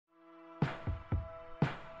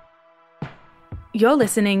You're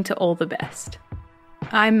listening to All the Best.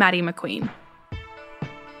 I'm Maddie McQueen.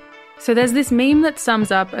 So there's this meme that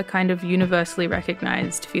sums up a kind of universally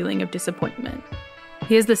recognised feeling of disappointment.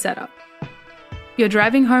 Here's the setup. You're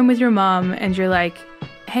driving home with your mum and you're like,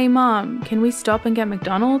 "Hey mum, can we stop and get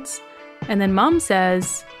McDonald's?" And then mum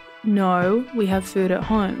says, "No, we have food at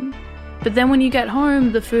home." But then when you get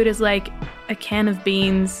home, the food is like a can of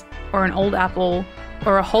beans or an old apple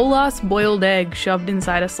or a whole-ass boiled egg shoved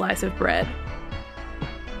inside a slice of bread.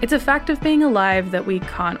 It's a fact of being alive that we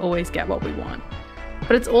can't always get what we want.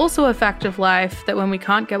 But it's also a fact of life that when we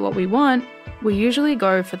can't get what we want, we usually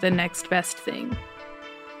go for the next best thing.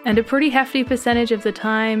 And a pretty hefty percentage of the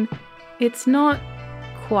time, it's not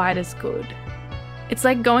quite as good. It's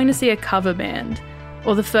like going to see a cover band,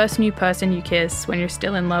 or the first new person you kiss when you're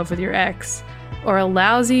still in love with your ex, or a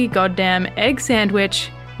lousy goddamn egg sandwich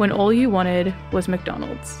when all you wanted was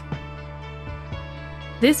McDonald's.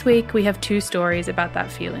 This week, we have two stories about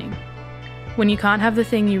that feeling. When you can't have the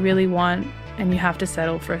thing you really want and you have to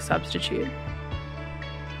settle for a substitute.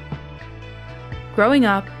 Growing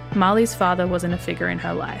up, Marley's father wasn't a figure in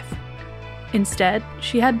her life. Instead,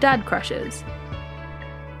 she had dad crushes.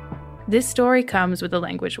 This story comes with a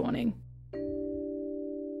language warning.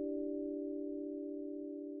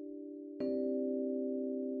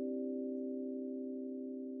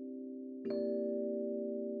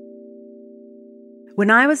 When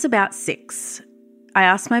I was about 6, I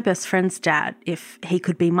asked my best friend's dad if he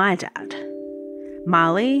could be my dad.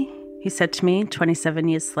 Marley, he said to me 27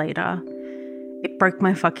 years later, it broke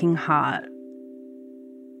my fucking heart.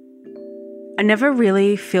 I never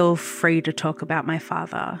really feel free to talk about my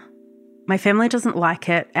father. My family doesn't like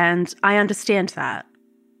it, and I understand that.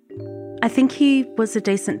 I think he was a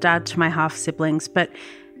decent dad to my half-siblings, but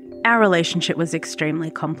our relationship was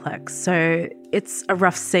extremely complex, so it's a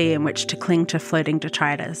rough sea in which to cling to floating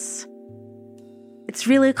detritus. It's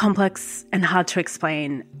really complex and hard to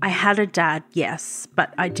explain. I had a dad, yes,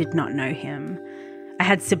 but I did not know him. I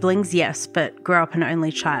had siblings, yes, but grew up an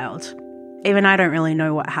only child. Even I don't really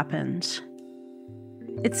know what happened.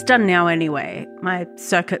 It's done now anyway. My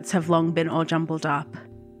circuits have long been all jumbled up.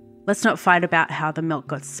 Let's not fight about how the milk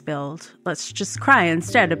got spilled. Let's just cry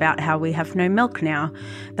instead about how we have no milk now,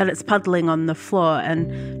 that it's puddling on the floor,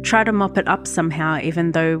 and try to mop it up somehow,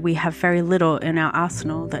 even though we have very little in our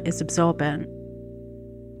arsenal that is absorbent.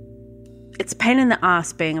 It's a pain in the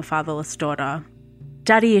ass being a fatherless daughter.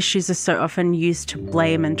 Daddy issues are so often used to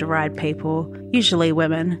blame and deride people, usually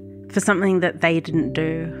women, for something that they didn't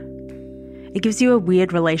do. It gives you a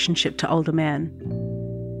weird relationship to older men.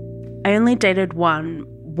 I only dated one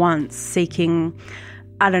once, seeking,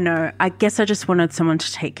 I don't know, I guess I just wanted someone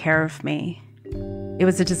to take care of me. It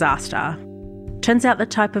was a disaster. Turns out the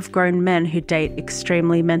type of grown men who date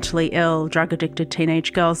extremely mentally ill, drug-addicted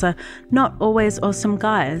teenage girls are not always awesome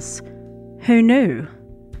guys. Who knew?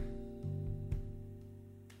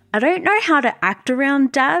 I don't know how to act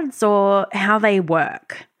around dads or how they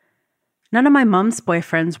work. None of my mum's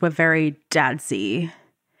boyfriends were very dadsy.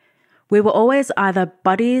 We were always either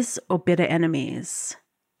buddies or bitter enemies.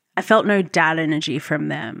 I felt no dad energy from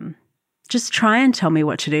them. Just try and tell me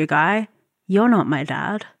what to do, guy. You're not my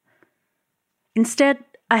dad. Instead,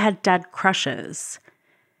 I had dad crushes.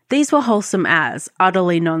 These were wholesome as,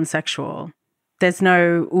 utterly non-sexual. There's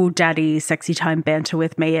no, ooh, daddy, sexy time banter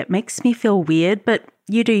with me. It makes me feel weird, but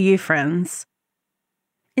you do you, friends.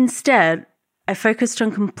 Instead, I focused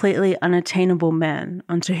on completely unattainable men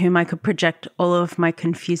onto whom I could project all of my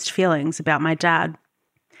confused feelings about my dad.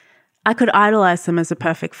 I could idolize them as a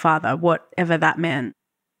perfect father, whatever that meant.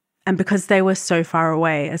 And because they were so far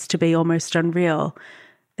away as to be almost unreal,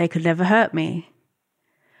 they could never hurt me.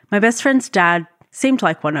 My best friend's dad seemed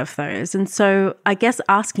like one of those, and so I guess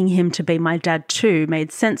asking him to be my dad too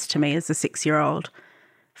made sense to me as a 6-year-old.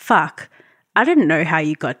 Fuck, I didn't know how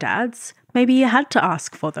you got dads. Maybe you had to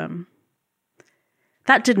ask for them.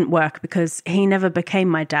 That didn't work because he never became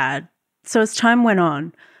my dad. So as time went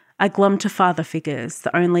on, I glommed to father figures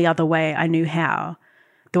the only other way I knew how,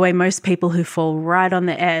 the way most people who fall right on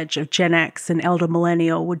the edge of Gen X and elder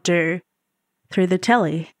millennial would do, through the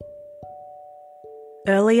telly.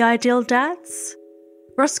 Early ideal dads?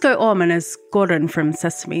 Roscoe Orman as Gordon from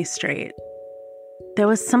Sesame Street. There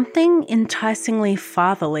was something enticingly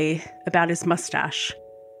fatherly about his mustache.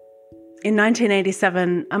 In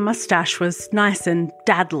 1987, a mustache was nice and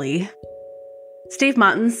dadly. Steve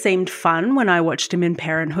Martin seemed fun when I watched him in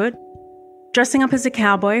Parenthood. Dressing up as a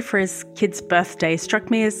cowboy for his kid's birthday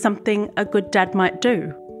struck me as something a good dad might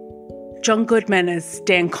do. John Goodman as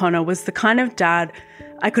Dan Connor was the kind of dad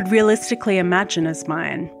I could realistically imagine as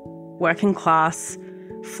mine. Working class,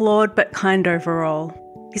 flawed but kind overall.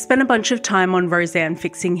 He spent a bunch of time on Roseanne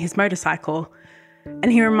fixing his motorcycle,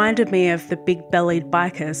 and he reminded me of the big-bellied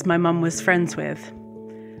bikers my mum was friends with.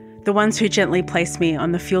 The ones who gently placed me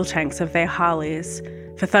on the fuel tanks of their Harleys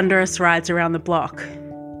for thunderous rides around the block,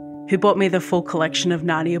 who bought me the full collection of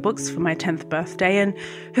Narnia books for my 10th birthday, and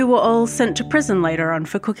who were all sent to prison later on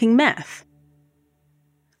for cooking meth.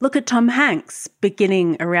 Look at Tom Hanks,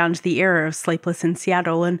 beginning around the era of Sleepless in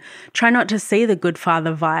Seattle, and try not to see the good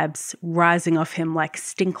father vibes rising off him like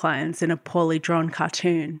stink lines in a poorly drawn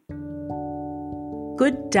cartoon.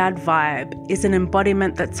 Good dad vibe is an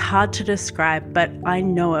embodiment that's hard to describe, but I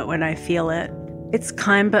know it when I feel it. It's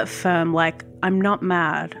kind but firm, like, I'm not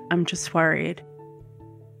mad, I'm just worried.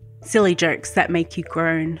 Silly jokes that make you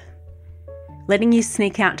groan. Letting you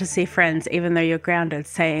sneak out to see friends even though you're grounded,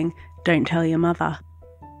 saying, don't tell your mother.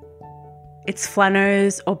 It's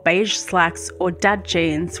flannels or beige slacks or dad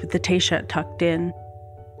jeans with the t-shirt tucked in.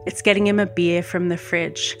 It's getting him a beer from the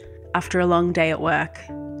fridge after a long day at work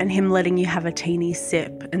and him letting you have a teeny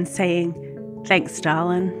sip and saying, thanks,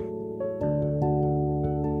 darling.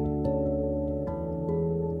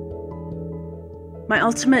 My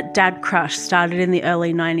ultimate dad crush started in the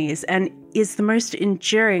early 90s and is the most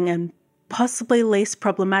enduring and possibly least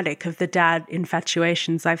problematic of the dad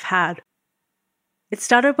infatuations I've had. It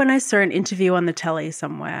started when I saw an interview on the telly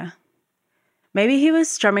somewhere. Maybe he was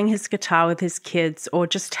strumming his guitar with his kids or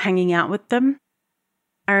just hanging out with them.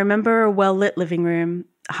 I remember a well-lit living room,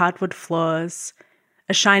 hardwood floors,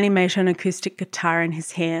 a shiny Maton acoustic guitar in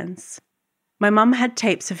his hands. My mum had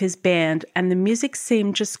tapes of his band and the music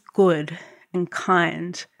seemed just good and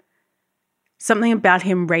kind. Something about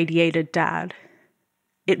him radiated dad.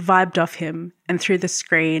 It vibed off him and through the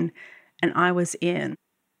screen, and I was in.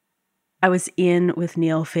 I was in with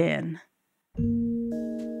Neil Finn.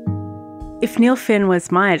 If Neil Finn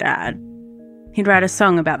was my dad, he'd write a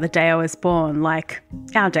song about the day I was born, like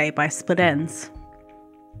Our Day by Split Enz.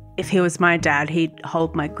 If he was my dad, he'd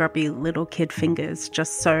hold my grubby little kid fingers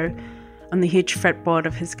just so on the huge fretboard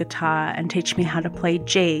of his guitar and teach me how to play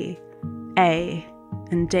G, A,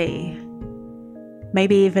 and D.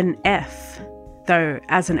 Maybe even F, though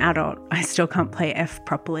as an adult, I still can't play F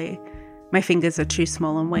properly. My fingers are too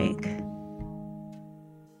small and weak.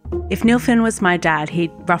 If Neil Finn was my dad,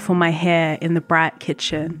 he'd ruffle my hair in the bright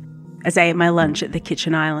kitchen as I ate my lunch at the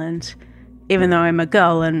kitchen island. Even though I'm a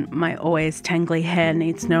girl and my always tangly hair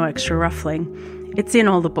needs no extra ruffling, it's in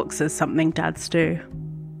all the books as something dads do.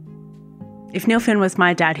 If Neil Finn was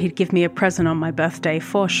my dad, he'd give me a present on my birthday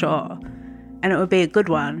for sure, and it would be a good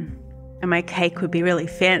one, and my cake would be really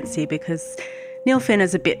fancy because Neil Finn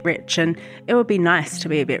is a bit rich and it would be nice to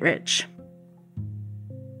be a bit rich.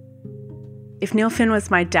 If Neil Finn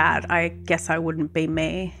was my dad, I guess I wouldn't be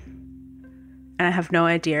me. And I have no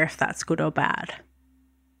idea if that's good or bad.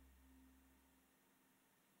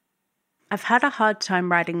 I've had a hard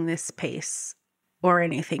time writing this piece, or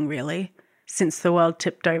anything really, since the world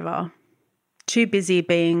tipped over. Too busy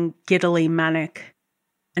being giddily manic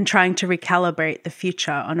and trying to recalibrate the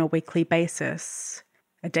future on a weekly basis,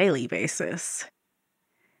 a daily basis.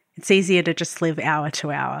 It's easier to just live hour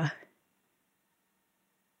to hour.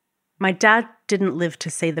 My dad didn't live to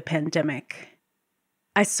see the pandemic.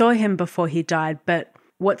 I saw him before he died, but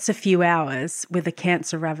what's a few hours with a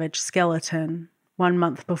cancer-ravaged skeleton 1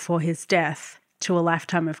 month before his death to a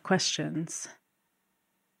lifetime of questions?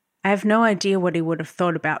 I have no idea what he would have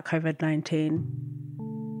thought about COVID-19.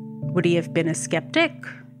 Would he have been a skeptic?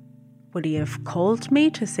 Would he have called me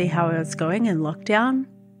to see how I was going in lockdown?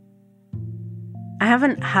 I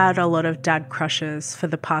haven't had a lot of dad crushes for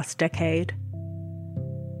the past decade.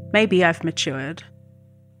 Maybe I've matured.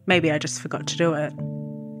 Maybe I just forgot to do it.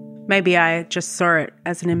 Maybe I just saw it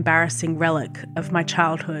as an embarrassing relic of my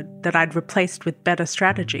childhood that I'd replaced with better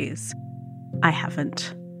strategies. I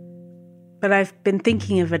haven't. But I've been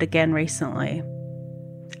thinking of it again recently.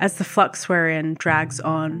 As the flux we're in drags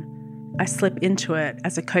on, I slip into it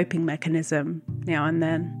as a coping mechanism now and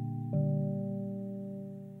then.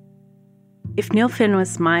 If Neil Finn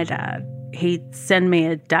was my dad, he'd send me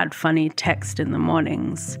a dad funny text in the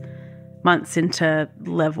mornings, months into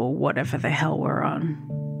level whatever the hell we're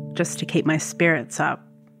on, just to keep my spirits up.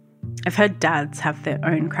 I've heard dads have their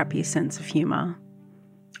own crappy sense of humour.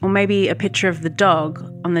 Or maybe a picture of the dog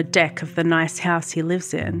on the deck of the nice house he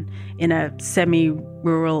lives in a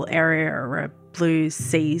semi-rural area or a blue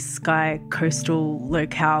sea, sky, coastal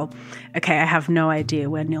locale. Okay, I have no idea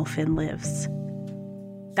where Neil Finn lives.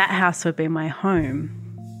 That house would be my home,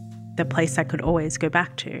 the place I could always go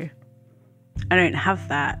back to. I don't have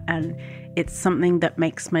that, and it's something that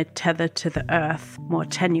makes my tether to the earth more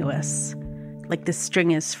tenuous, like the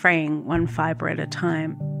string is fraying one fibre at a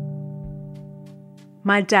time.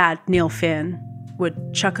 My dad, Neil Finn, would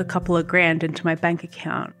chuck a couple of grand into my bank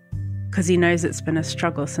account because he knows it's been a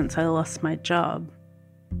struggle since I lost my job.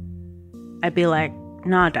 I'd be like,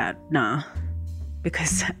 nah, Dad, nah,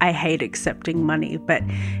 because I hate accepting money, but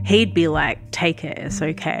he'd be like, take it, it's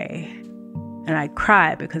okay. And I'd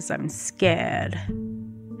cry because I'm scared.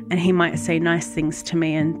 And he might say nice things to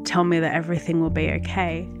me and tell me that everything will be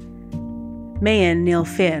okay. Me and Neil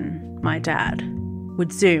Finn, my dad,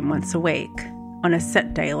 would Zoom once a week on a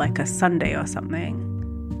set day like a Sunday or something.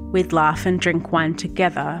 We'd laugh and drink wine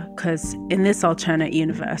together because in this alternate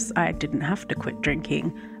universe, I didn't have to quit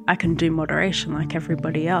drinking. I can do moderation like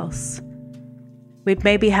everybody else. We'd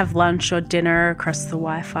maybe have lunch or dinner across the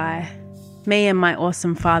Wi-Fi. Me and my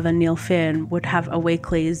awesome father, Neil Finn, would have a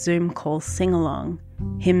weekly Zoom call sing-along,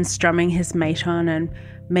 him strumming his Maton and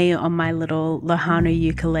me on my little Lohana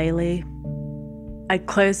ukulele. I'd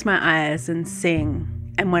close my eyes and sing,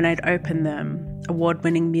 and when I'd open them,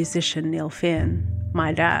 award-winning musician Neil Finn,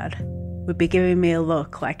 my dad, would be giving me a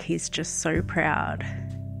look like he's just so proud.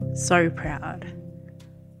 So proud.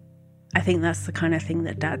 I think that's the kind of thing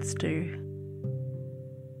that dads do.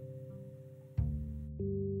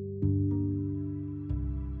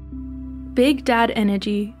 Big Dad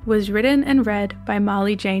Energy was written and read by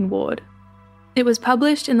Marley Jane Ward. It was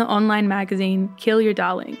published in the online magazine Kill Your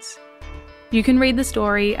Darlings. You can read the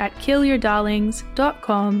story at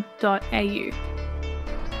killyourdarlings.com.au.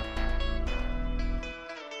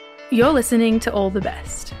 You're listening to All the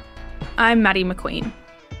Best. I'm Maddie McQueen.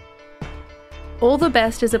 All the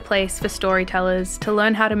Best is a place for storytellers to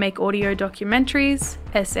learn how to make audio documentaries,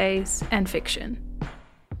 essays, and fiction.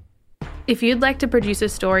 If you'd like to produce a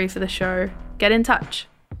story for the show, get in touch.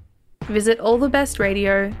 Visit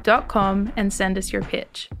allthebestradio.com and send us your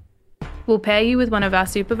pitch. We'll pair you with one of our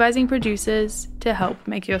supervising producers to help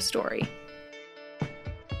make your story.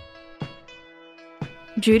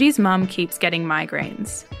 Judy's mum keeps getting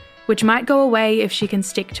migraines, which might go away if she can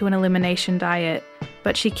stick to an elimination diet,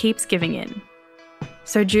 but she keeps giving in.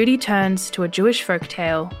 So Judy turns to a Jewish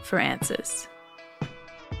folktale for answers.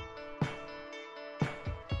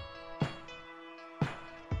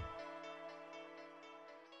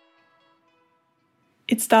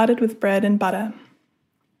 It started with bread and butter.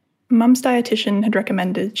 Mum's dietitian had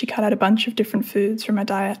recommended she cut out a bunch of different foods from her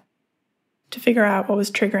diet to figure out what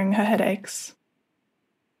was triggering her headaches.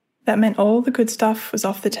 That meant all the good stuff was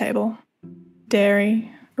off the table.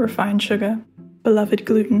 Dairy, refined sugar, beloved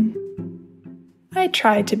gluten. I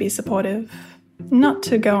tried to be supportive, not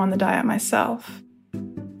to go on the diet myself.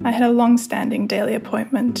 I had a long-standing daily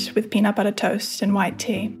appointment with peanut butter toast and white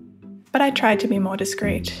tea, but I tried to be more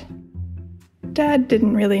discreet. Dad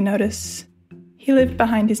didn't really notice. He lived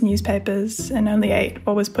behind his newspapers and only ate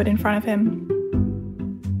what was put in front of him.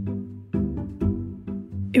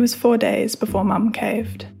 It was 4 days before Mum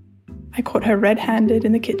caved. I caught her red-handed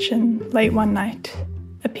in the kitchen late one night,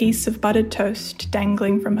 a piece of buttered toast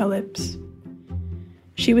dangling from her lips.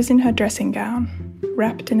 She was in her dressing gown,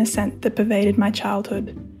 wrapped in a scent that pervaded my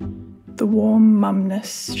childhood, the warm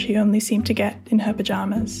mumness she only seemed to get in her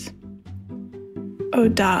pyjamas. "Oh,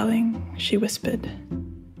 darling," she whispered.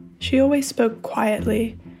 She always spoke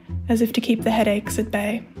quietly, as if to keep the headaches at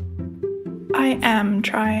bay. "I am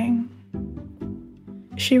trying."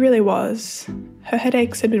 She really was. Her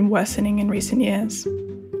headaches had been worsening in recent years.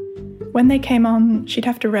 When they came on, she'd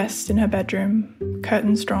have to rest in her bedroom,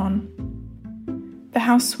 curtains drawn. The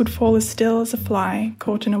house would fall as still as a fly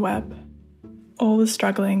caught in a web. All the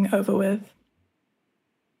struggling over with.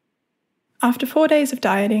 After 4 days of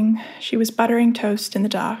dieting, she was buttering toast in the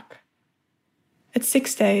dark. At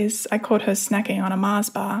 6 days, I caught her snacking on a Mars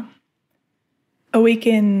bar. A week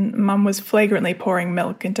in, Mum was flagrantly pouring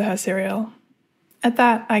milk into her cereal. At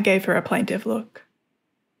that, I gave her a plaintive look.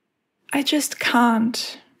 "I just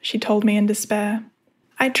can't," she told me in despair.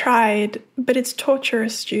 "I tried, but it's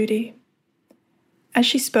torturous, Judy." As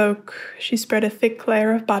she spoke, she spread a thick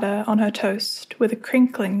layer of butter on her toast with a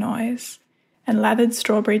crinkling noise and lathered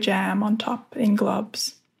strawberry jam on top in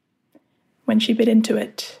globs. When she bit into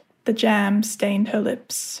it, the jam stained her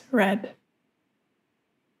lips red.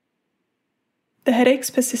 The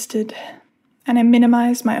headaches persisted, and I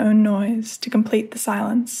minimized my own noise to complete the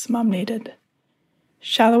silence Mum needed.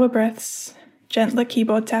 Shallower breaths, gentler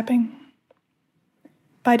keyboard tapping.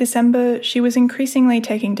 By December, she was increasingly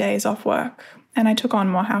taking days off work, and I took on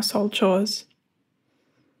more household chores.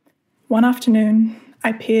 One afternoon,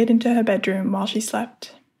 I peered into her bedroom while she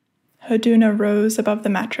slept. Her doona rose above the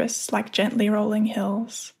mattress like gently rolling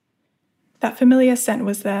hills. That familiar scent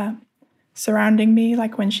was there, surrounding me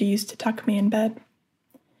like when she used to tuck me in bed.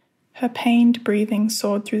 Her pained breathing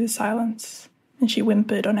soared through the silence, and she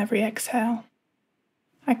whimpered on every exhale.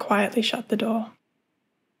 I quietly shut the door.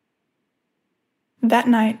 That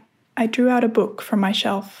night, I drew out a book from my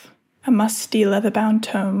shelf, a musty leather-bound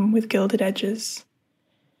tome with gilded edges.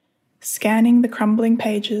 Scanning the crumbling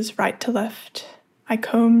pages right to left, I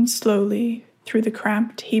combed slowly through the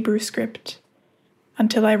cramped Hebrew script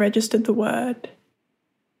until I registered the word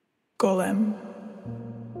Golem.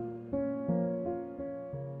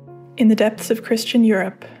 In the depths of Christian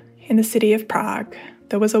Europe, in the city of Prague,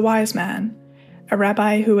 there was a wise man, a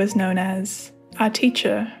rabbi who was known as our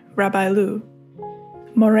teacher, Rabbi Lu,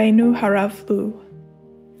 Morenu Harav Lu,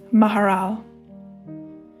 Maharal.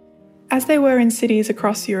 As they were in cities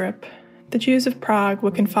across Europe, the Jews of Prague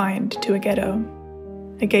were confined to a ghetto,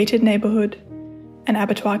 a gated neighborhood, an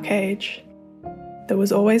abattoir cage. There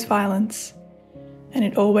was always violence, and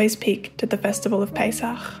it always peaked at the festival of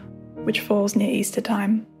Pesach, which falls near Easter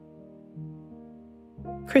time.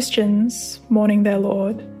 Christians, mourning their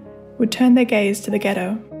Lord, would turn their gaze to the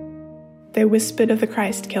ghetto. They whispered of the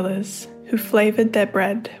Christ killers who flavored their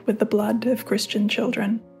bread with the blood of Christian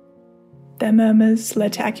children. Their murmurs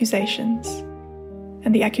led to accusations,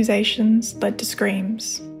 and the accusations led to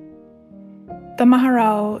screams. The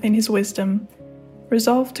Maharal, in his wisdom,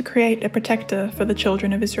 resolved to create a protector for the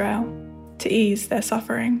children of Israel, to ease their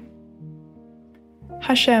suffering.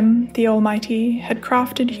 Hashem, the Almighty, had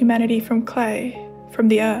crafted humanity from clay, from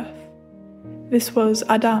the earth. This was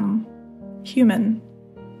Adam, human,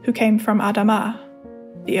 who came from Adamah,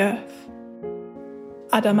 the earth.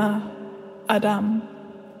 Adamah, Adam,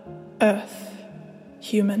 earth,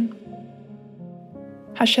 human.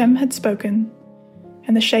 Hashem had spoken,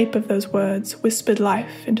 and the shape of those words whispered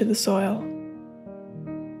life into the soil.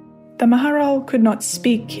 The Maharal could not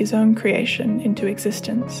speak his own creation into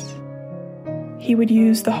existence. He would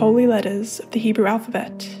use the holy letters of the Hebrew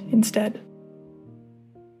alphabet instead.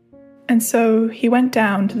 And so he went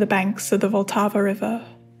down to the banks of the Vltava River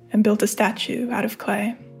and built a statue out of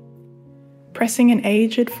clay. Pressing an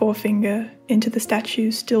aged forefinger into the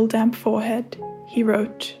statue's still damp forehead, he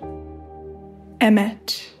wrote,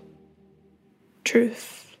 Emet,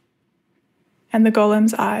 truth. And the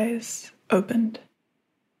golem's eyes opened.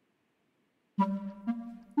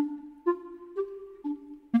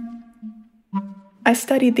 I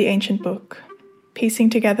studied the ancient book, piecing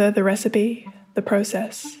together the recipe, the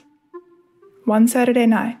process. One Saturday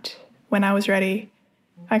night, when I was ready,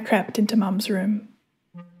 I crept into Mum's room.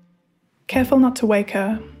 Careful not to wake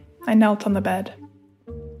her, I knelt on the bed.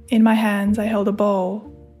 In my hands I held a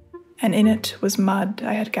bowl, and in it was mud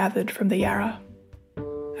I had gathered from the Yarra.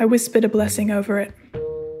 I whispered a blessing over it.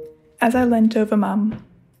 As I leant over Mum,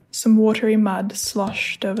 some watery mud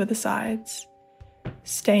sloshed over the sides,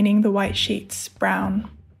 staining the white sheets brown.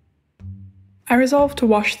 I resolved to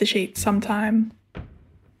wash the sheets sometime,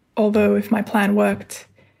 although if my plan worked,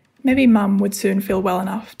 maybe Mum would soon feel well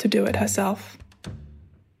enough to do it herself.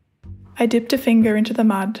 I dipped a finger into the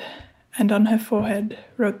mud and on her forehead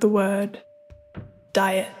wrote the word,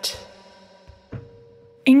 diet.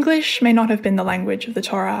 English may not have been the language of the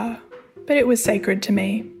Torah, but it was sacred to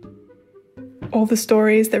me. All the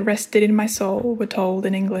stories that rested in my soul were told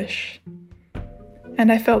in English.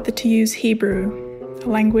 And I felt that to use Hebrew, a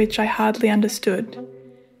language I hardly understood,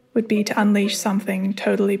 would be to unleash something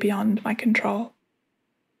totally beyond my control.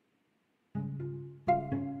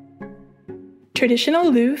 Traditional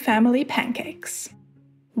Lu family pancakes.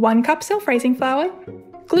 1 cup self-raising flour,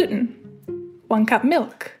 gluten, 1 cup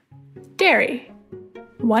milk, dairy,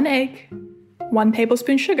 1 egg, 1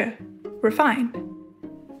 tablespoon sugar, refined,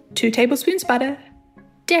 2 tablespoons butter,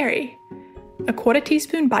 dairy, 1/4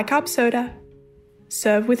 teaspoon bicarb soda.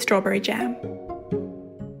 Serve with strawberry jam.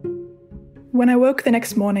 When I woke the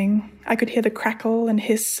next morning, I could hear the crackle and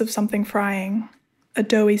hiss of something frying. A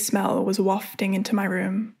doughy smell was wafting into my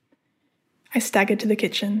room. I staggered to the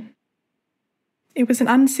kitchen. It was an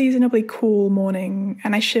unseasonably cool morning,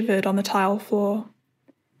 and I shivered on the tile floor.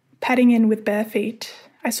 Padding in with bare feet,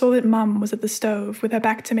 I saw that Mum was at the stove with her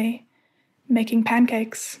back to me, making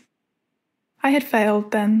pancakes. I had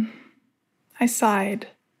failed then. I sighed,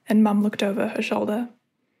 and Mum looked over her shoulder.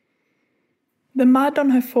 The mud on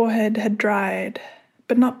her forehead had dried,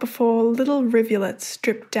 but not before little rivulets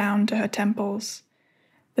dripped down to her temples,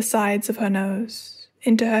 the sides of her nose,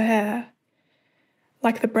 into her hair,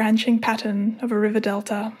 like the branching pattern of a river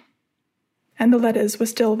delta. And the letters were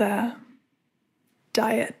still there.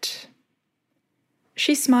 Diet.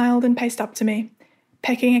 She smiled and paced up to me,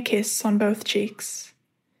 pecking a kiss on both cheeks.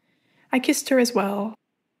 I kissed her as well,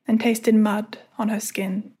 and tasted mud on her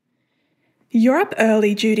skin. You're up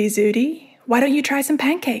early, Judy Zudi. Why don't you try some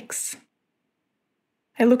pancakes?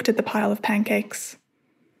 I looked at the pile of pancakes.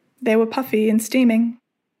 They were puffy and steaming.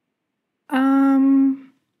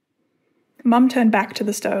 Mum turned back to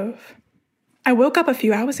the stove. I woke up a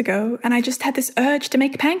few hours ago and I just had this urge to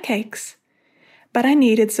make pancakes. But I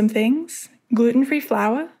needed some things: gluten-free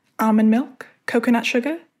flour, almond milk, coconut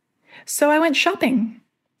sugar. So I went shopping.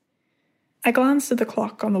 I glanced at the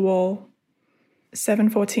clock on the wall.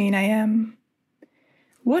 7:14 a.m.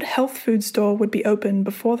 What health food store would be open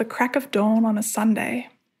before the crack of dawn on a Sunday?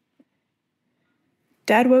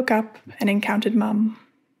 Dad woke up and encountered Mum.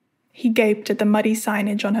 He gaped at the muddy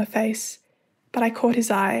signage on her face, but I caught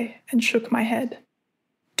his eye and shook my head.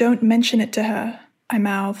 "Don't mention it to her," I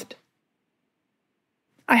mouthed.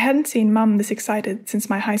 I hadn't seen Mum this excited since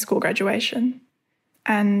my high school graduation,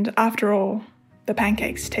 and after all, the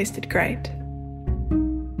pancakes tasted great.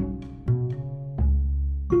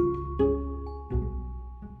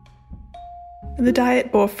 The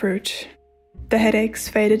diet bore fruit. The headaches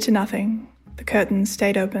faded to nothing. The curtains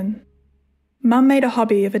stayed open. Mum made a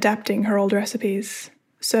hobby of adapting her old recipes,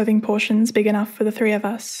 serving portions big enough for the three of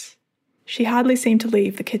us. She hardly seemed to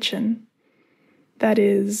leave the kitchen. That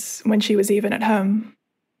is, when she was even at home.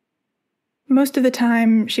 Most of the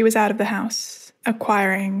time, she was out of the house,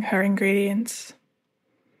 acquiring her ingredients.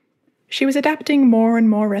 She was adapting more and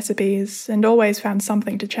more recipes and always found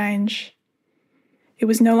something to change. It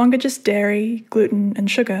was no longer just dairy, gluten, and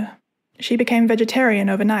sugar. She became vegetarian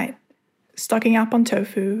overnight, stocking up on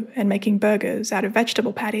tofu and making burgers out of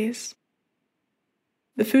vegetable patties.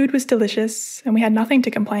 The food was delicious, and we had nothing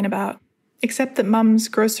to complain about, except that Mum's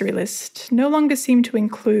grocery list no longer seemed to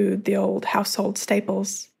include the old household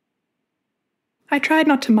staples. I tried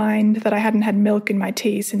not to mind that I hadn't had milk in my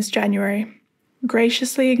tea since January,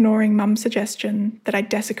 graciously ignoring Mum's suggestion that I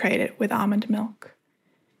desecrate it with almond milk.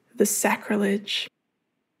 The sacrilege.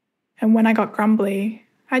 And when I got grumbly,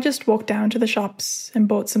 I just walked down to the shops and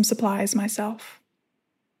bought some supplies myself.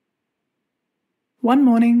 One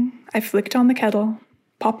morning, I flicked on the kettle,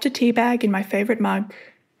 popped a tea bag in my favourite mug,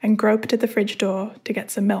 and groped at the fridge door to get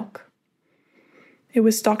some milk. It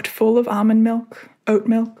was stocked full of almond milk, oat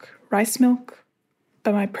milk, rice milk,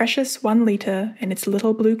 but my precious 1 litre in its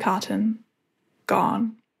little blue carton,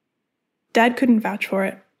 gone. Dad couldn't vouch for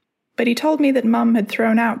it, but he told me that Mum had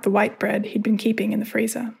thrown out the white bread he'd been keeping in the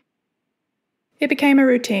freezer. It became a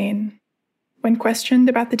routine. When questioned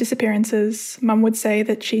about the disappearances, Mum would say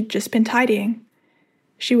that she'd just been tidying.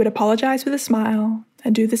 She would apologise with a smile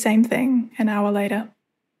and do the same thing an hour later.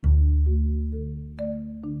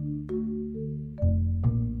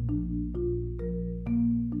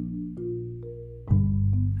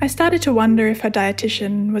 I started to wonder if her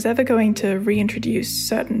dietitian was ever going to reintroduce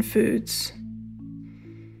certain foods.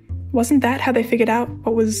 Wasn't that how they figured out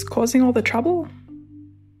what was causing all the trouble?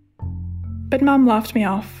 But Mum laughed me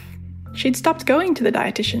off. She'd stopped going to the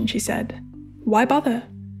dietitian, she said. Why bother?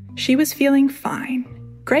 She was feeling fine.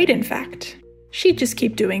 Great, in fact. She'd just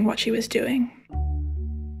keep doing what she was doing.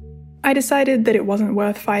 I decided that it wasn't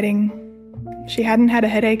worth fighting. She hadn't had a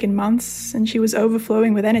headache in months, and she was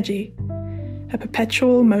overflowing with energy. A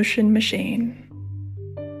perpetual motion machine.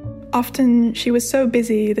 Often she was so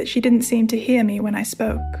busy that she didn't seem to hear me when I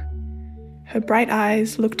spoke. Her bright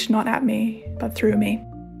eyes looked not at me, but through me.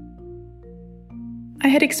 I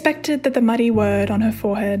had expected that the muddy word on her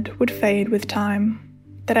forehead would fade with time,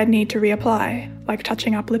 that I'd need to reapply, like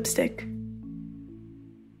touching up lipstick.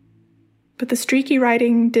 But the streaky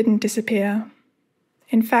writing didn't disappear.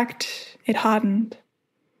 In fact, it hardened.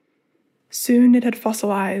 Soon it had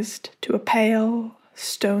fossilized to a pale,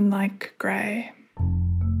 stone-like grey.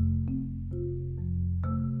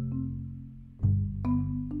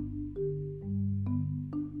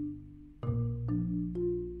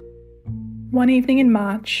 One evening in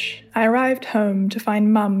March, I arrived home to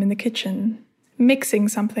find Mum in the kitchen, mixing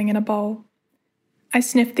something in a bowl. I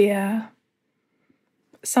sniffed the air.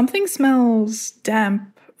 "Something smells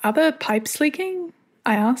damp. Are the pipes leaking?"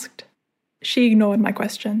 I asked. She ignored my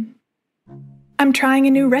question. "I'm trying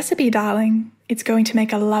a new recipe, darling. It's going to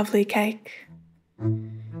make a lovely cake."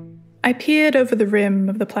 I peered over the rim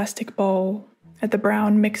of the plastic bowl at the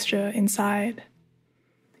brown mixture inside.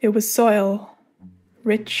 It was soil,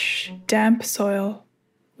 rich, damp soil,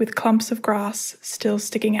 with clumps of grass still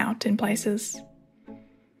sticking out in places.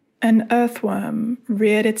 An earthworm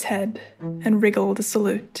reared its head and wriggled a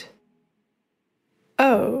salute.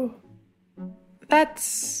 "Oh,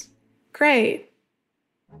 that's great."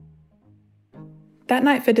 That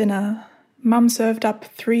night for dinner, Mum served up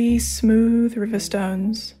 3 smooth river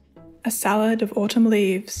stones, a salad of autumn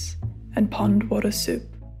leaves, and pond water soup.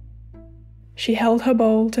 She held her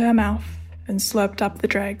bowl to her mouth and slurped up the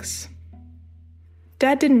dregs.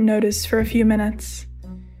 Dad didn't notice for a few minutes.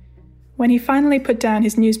 When he finally put down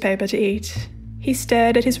his newspaper to eat, he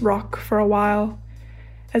stared at his rock for a while,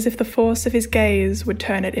 as if the force of his gaze would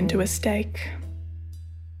turn it into a steak.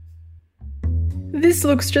 "This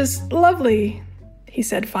looks just lovely," he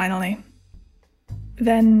said finally.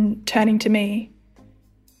 Then, turning to me,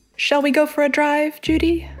 "Shall we go for a drive,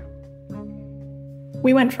 Judy?"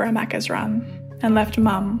 We went for a Macca's run and left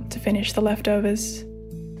Mum to finish the leftovers.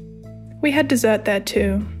 We had dessert there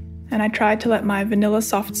too, and I tried to let my vanilla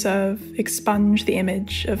soft serve expunge the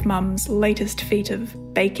image of Mum's latest feat of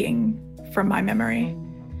baking from my memory.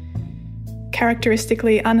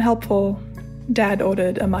 Characteristically unhelpful, Dad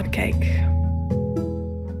ordered a mud cake.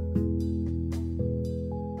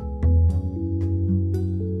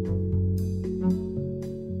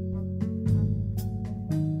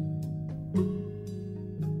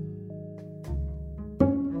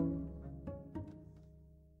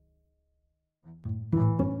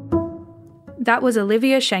 That was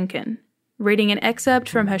Olivia Schenken, reading an excerpt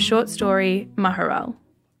from her short story, Maharal.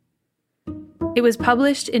 It was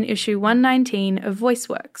published in issue 119 of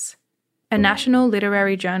VoiceWorks, a national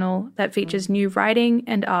literary journal that features new writing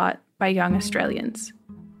and art by young Australians.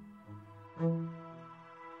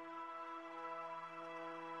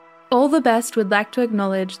 All the Best would like to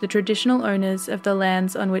acknowledge the traditional owners of the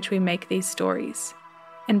lands on which we make these stories,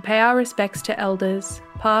 and pay our respects to elders,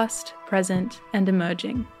 past, present, and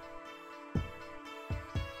emerging.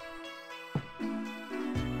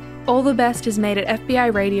 All the Best is made at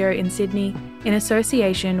FBI Radio in Sydney in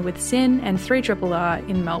association with SYN and 3RRR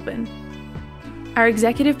in Melbourne. Our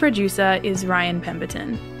executive producer is Ryan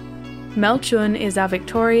Pemberton. Mel Chun is our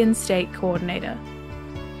Victorian State Coordinator.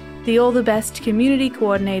 The All the Best community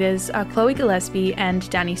coordinators are Chloe Gillespie and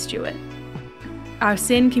Danny Stewart. Our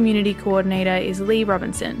SYN community coordinator is Lee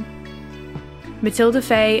Robinson. Matilda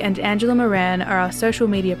Fay and Angela Moran are our social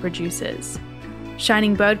media producers.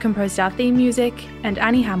 Shining Bird composed our theme music, and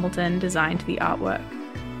Annie Hamilton designed the artwork.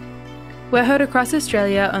 We're heard across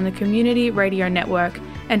Australia on the Community Radio Network,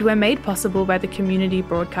 and we're made possible by the Community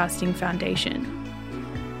Broadcasting Foundation.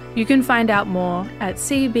 You can find out more at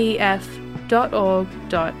cbf.org.au.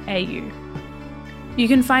 You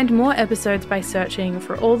can find more episodes by searching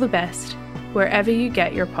for All the Best wherever you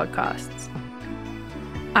get your podcasts.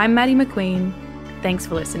 I'm Maddie McQueen. Thanks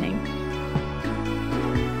for listening.